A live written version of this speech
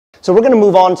So we're going to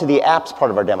move on to the apps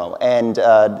part of our demo. And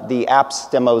the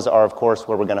apps demos are, of course,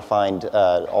 where we're going to find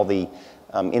all the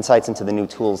insights into the new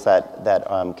tools that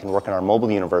can work in our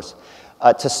mobile universe.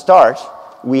 To start,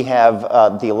 we have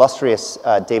the illustrious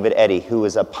David Eddy, who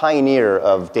is a pioneer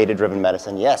of data-driven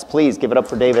medicine. Yes, please give it up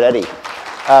for David Eddy.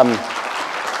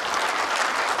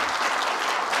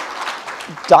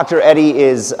 Dr. Eddy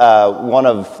is one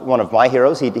of my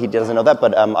heroes. He doesn't know that,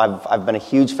 but I've been a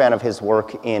huge fan of his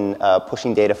work in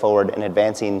pushing data forward and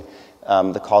advancing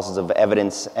the causes of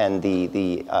evidence and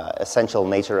the essential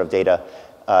nature of data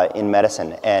in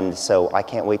medicine. And so I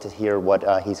can't wait to hear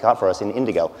what he's got for us in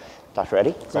IndiGo. Dr.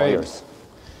 Eddy, it's all yours.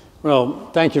 Well,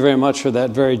 thank you very much for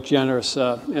that very generous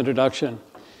introduction.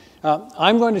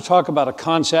 I'm going to talk about a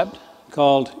concept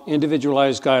called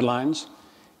Individualized Guidelines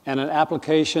and an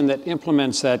application that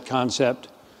implements that concept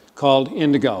called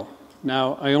IndiGo.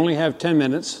 Now, I only have 10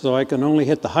 minutes, so I can only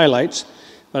hit the highlights,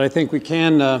 but I think we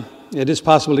can, it is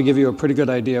possible to give you a pretty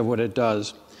good idea of what it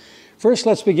does. First,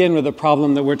 let's begin with the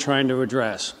problem that we're trying to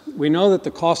address. We know that the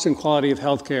cost and quality of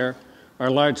healthcare are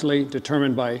largely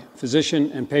determined by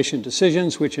physician and patient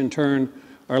decisions, which in turn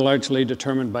are largely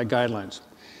determined by guidelines.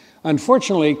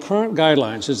 Unfortunately, current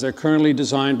guidelines, as they're currently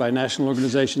designed by national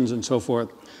organizations and so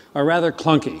forth, are rather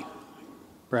clunky.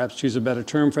 Perhaps choose a better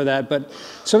term for that, but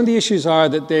some of the issues are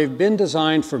that they've been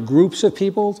designed for groups of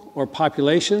people or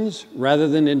populations rather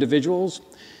than individuals.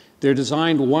 They're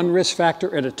designed one risk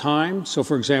factor at a time. So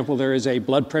for example, there is a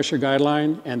blood pressure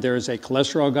guideline, and there is a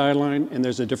cholesterol guideline, and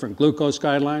there's a different glucose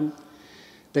guideline.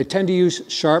 They tend to use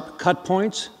sharp cut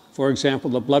points. For example,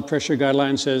 the blood pressure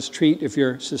guideline says treat if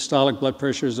your systolic blood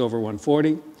pressure is over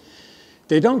 140.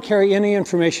 They don't carry any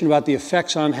information about the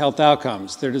effects on health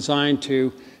outcomes. They're designed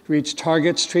to reach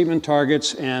targets, treatment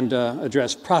targets, and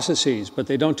address processes, but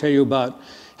they don't tell you about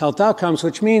health outcomes,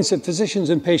 which means that physicians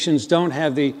and patients don't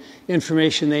have the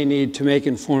information they need to make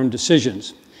informed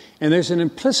decisions. And there's an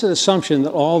implicit assumption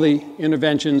that all the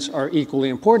interventions are equally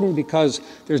important because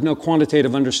there's no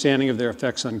quantitative understanding of their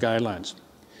effects on guidelines.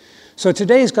 So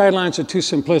today's guidelines are too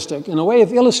simplistic, and a way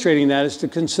of illustrating that is to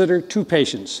consider two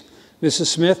patients, Mrs.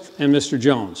 Smith and Mr.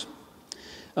 Jones.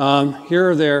 Here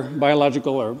are their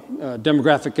biological or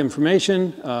demographic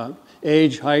information,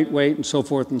 age, height, weight, and so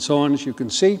forth and so on, as you can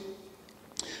see.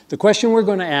 The question we're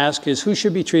going to ask is who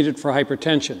should be treated for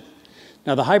hypertension?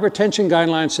 Now, the hypertension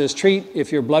guideline says treat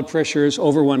if your blood pressure is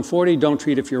over 140, don't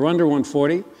treat if you're under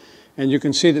 140. And you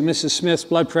can see that Mrs. Smith's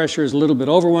blood pressure is a little bit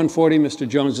over 140, Mr.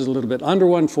 Jones is a little bit under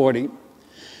 140.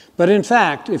 But in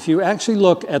fact, if you actually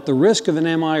look at the risk of an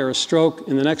MI or a stroke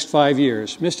in the next 5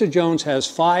 years, Mr. Jones has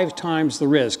 5 times the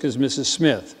risk as Mrs.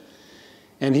 Smith.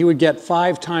 And he would get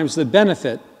 5 times the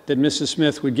benefit that Mrs.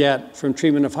 Smith would get from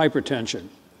treatment of hypertension.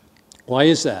 Why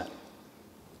is that?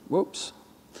 Whoops.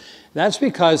 That's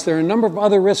because there are a number of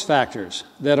other risk factors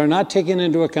that are not taken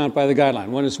into account by the guideline.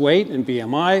 One is weight and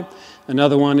BMI.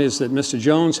 Another one is that Mr.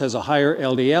 Jones has a higher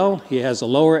LDL, he has a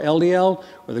lower LDL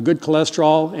with a good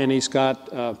cholesterol, and he's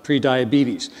got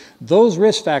prediabetes. Those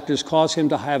risk factors cause him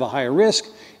to have a higher risk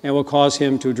and will cause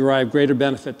him to derive greater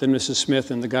benefit than Mrs. Smith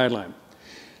in the guideline.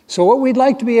 So what we'd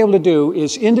like to be able to do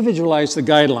is individualize the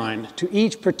guideline to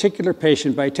each particular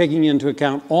patient by taking into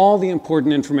account all the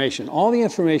important information, all the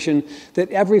information that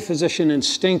every physician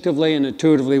instinctively and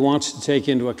intuitively wants to take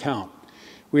into account.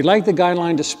 We'd like the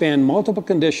guideline to span multiple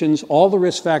conditions, all the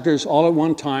risk factors all at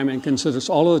one time, and considers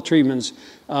all of the treatments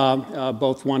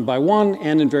both one by one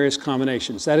and in various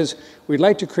combinations. That is, we'd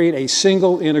like to create a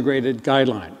single integrated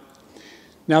guideline.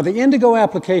 Now, the IndiGo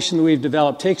application that we've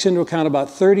developed takes into account about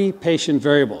 30 patient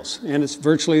variables, and it's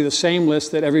virtually the same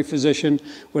list that every physician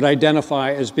would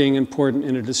identify as being important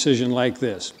in a decision like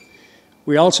this.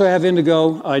 We also have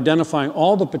IndiGo identifying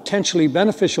all the potentially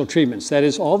beneficial treatments, that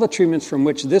is, all the treatments from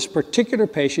which this particular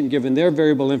patient, given their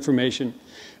variable information,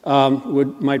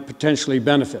 might potentially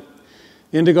benefit.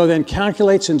 IndiGo then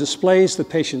calculates and displays the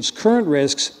patient's current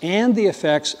risks and the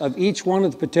effects of each one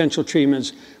of the potential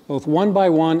treatments, both one by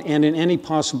one and in any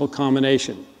possible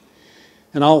combination.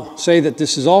 And I'll say that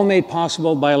this is all made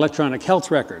possible by electronic health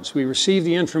records. We receive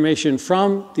the information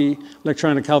from the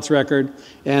electronic health record,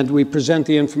 and we present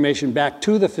the information back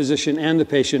to the physician and the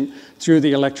patient through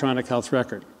the electronic health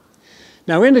record.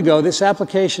 Now, IndiGo, this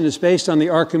application is based on the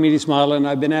Archimedes Model, and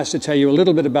I've been asked to tell you a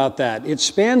little bit about that. It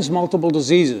spans multiple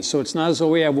diseases, so it's not as though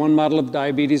we have one model of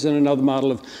diabetes and another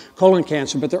model of colon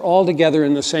cancer, but they're all together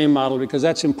in the same model because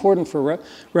that's important for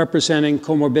representing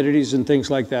comorbidities and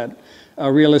things like that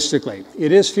realistically.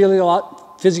 It is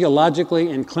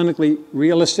physiologically and clinically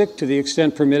realistic to the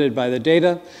extent permitted by the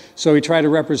data, so we try to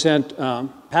represent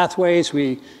pathways.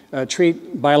 We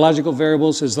treat biological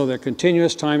variables as though they're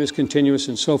continuous, time is continuous,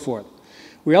 and so forth.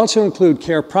 We also include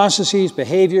care processes,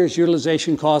 behaviors,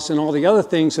 utilization costs, and all the other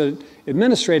things that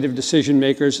administrative decision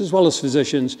makers, as well as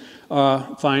physicians,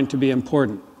 find to be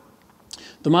important.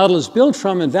 The model is built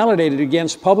from and validated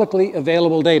against publicly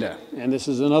available data, and this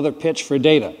is another pitch for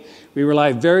data. We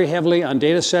rely very heavily on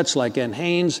data sets like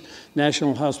NHANES,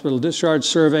 National Hospital Discharge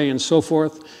Survey, and so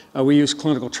forth. We use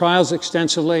clinical trials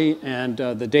extensively, and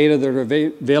the data that are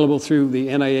available through the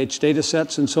NIH data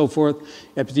sets and so forth,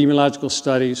 epidemiological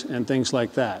studies, and things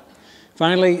like that.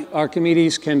 Finally,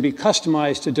 Archimedes can be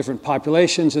customized to different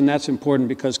populations, and that's important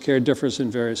because care differs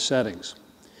in various settings.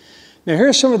 Now, here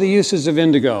are some of the uses of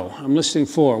IndiGo. I'm listing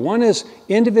 4. One is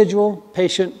individual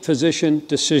patient-physician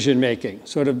decision-making,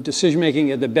 sort of decision-making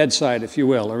at the bedside, if you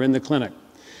will, or in the clinic.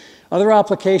 Other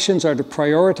applications are to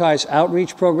prioritize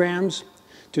outreach programs,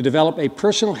 to develop a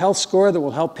personal health score that will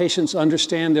help patients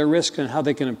understand their risk and how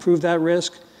they can improve that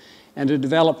risk, and to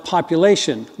develop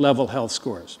population-level health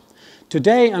scores.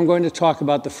 Today, I'm going to talk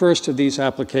about the first of these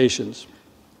applications.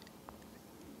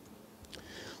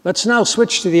 Let's now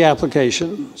switch to the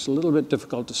application. It's a little bit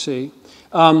difficult to see.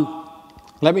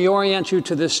 Let me orient you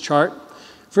to this chart.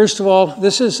 First of all,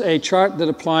 this is a chart that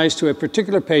applies to a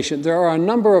particular patient. There are a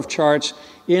number of charts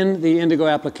in the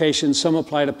IndiGo application. Some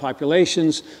apply to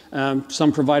populations,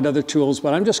 some provide other tools,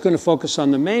 but I'm just going to focus on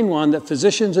the main one that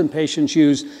physicians and patients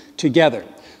use together.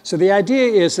 So the idea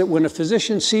is that when a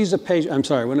physician sees a patient,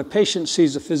 when a patient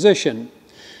sees a physician,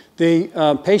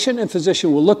 the patient and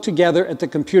physician will look together at the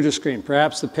computer screen.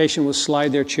 Perhaps the patient will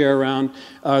slide their chair around,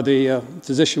 the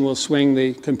physician will swing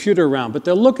the computer around, but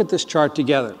they'll look at this chart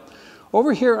together.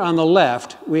 Over here on the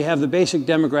left, we have the basic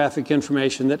demographic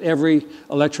information that every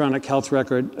electronic health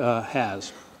record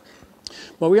has.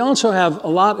 But we also have a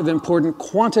lot of important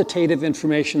quantitative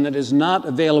information that is not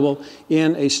available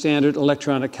in a standard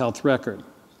electronic health record.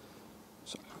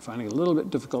 So I'm finding it a little bit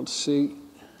difficult to see.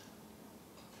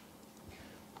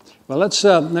 Well,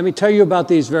 let me tell you about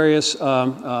these various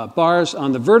bars.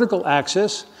 On the vertical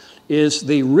axis is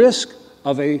the risk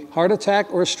of a heart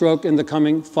attack or stroke in the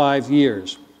coming 5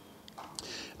 years.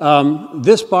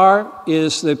 This bar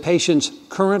is the patient's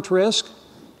current risk.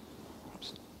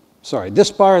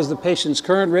 This bar is the patient's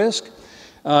current risk,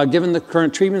 given the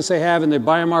current treatments they have and their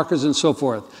biomarkers and so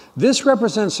forth. This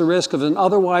represents the risk of an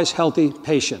otherwise healthy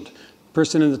patient,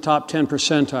 person in the top 10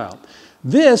 percentile.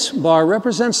 This bar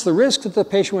represents the risk that the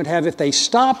patient would have if they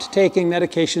stopped taking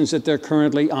medications that they're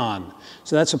currently on.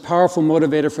 So that's a powerful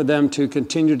motivator for them to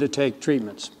continue to take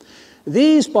treatments.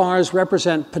 These bars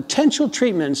represent potential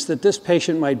treatments that this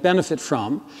patient might benefit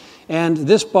from. And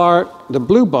this bar, the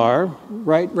blue bar,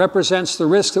 right, represents the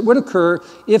risk that would occur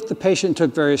if the patient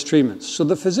took various treatments. So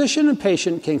the physician and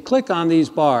patient can click on these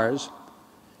bars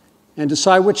and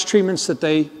decide which treatments that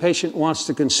the patient wants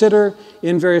to consider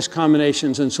in various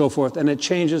combinations and so forth, and it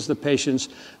changes the patient's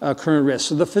current risk.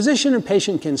 So the physician and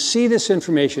patient can see this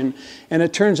information, and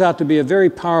it turns out to be a very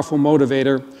powerful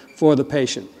motivator for the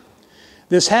patient.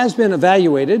 This has been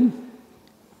evaluated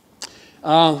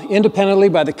independently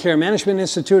by the Care Management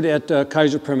Institute at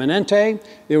Kaiser Permanente.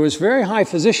 There was very high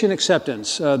physician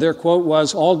acceptance. Their quote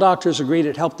was, "All doctors agreed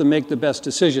it helped them make the best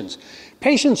decisions."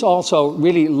 Patients also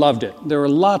really loved it. There were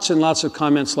lots and lots of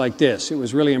comments like this. It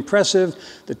was really impressive,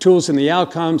 the tools and the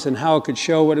outcomes and how it could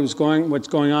show what's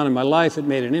going on in my life. It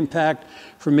made an impact.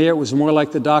 For me, it was more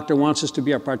like the doctor wants us to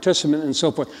be a participant and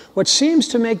so forth. What seems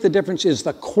to make the difference is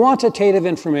the quantitative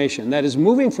information. That is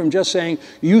moving from just saying,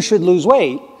 you should lose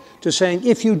weight, to saying,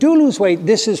 if you do lose weight,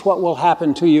 this is what will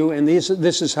happen to you, and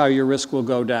this is how your risk will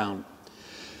go down.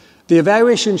 The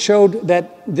evaluation showed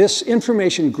that this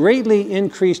information greatly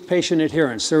increased patient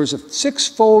adherence. There was a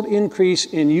 6-fold increase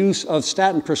in use of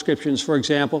statin prescriptions, for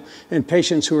example, in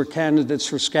patients who were candidates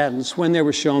for statins when they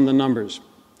were shown the numbers.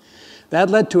 That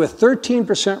led to a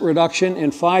 13% reduction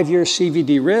in 5-year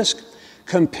CVD risk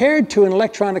compared to an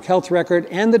electronic health record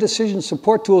and the decision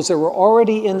support tools that were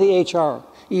already in the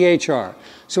EHR.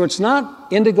 So it's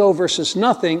not IndiGo versus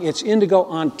nothing, it's IndiGo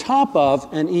on top of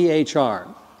an EHR.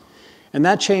 And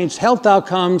that changed health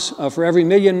outcomes. For every 1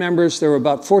 million members, there were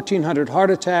about 1,400 heart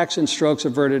attacks and strokes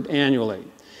averted annually.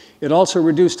 It also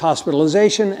reduced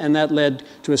hospitalization, and that led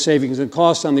to a savings in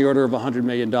cost on the order of $100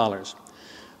 million.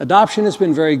 Adoption has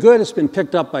been very good. It's been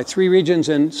picked up by 3 regions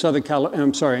in Kaiser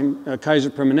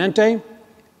Permanente.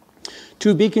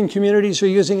 2 beacon communities are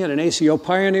using it. An ACO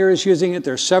pioneer is using it.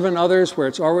 There are 7 others where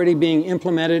it's already being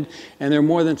implemented, and there are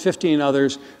more than 15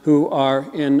 others who are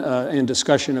in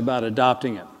discussion about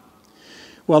adopting it.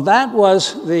 Well, that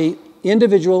was the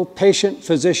individual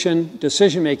patient-physician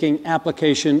decision-making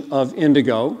application of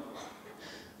IndiGo.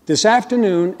 This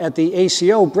afternoon at the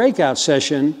ACO breakout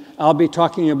session, I'll be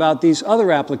talking about these other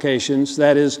applications,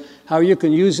 that is, how you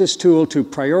can use this tool to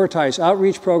prioritize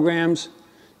outreach programs,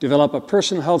 develop a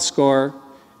personal health score,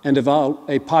 and develop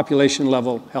a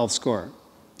population-level health score.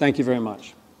 Thank you very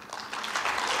much.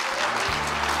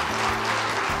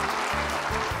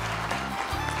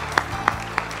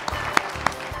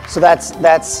 So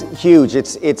that's huge.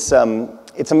 It's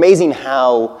amazing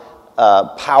how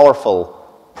powerful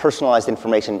personalized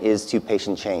information is to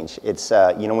patient change. It's,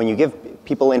 you know, when you give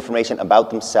people information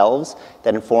about themselves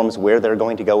that informs where they're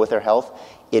going to go with their health,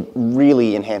 it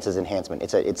really enhances enhancement.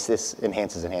 It's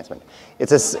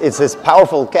this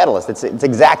powerful catalyst. It's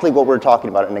exactly what we're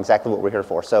talking about and exactly what we're here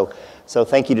for. So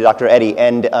thank you to Dr. Eddy.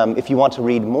 And if you want to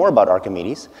read more about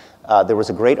Archimedes, there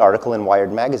was a great article in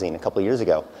Wired magazine a couple of years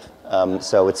ago.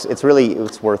 So it's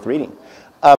worth reading.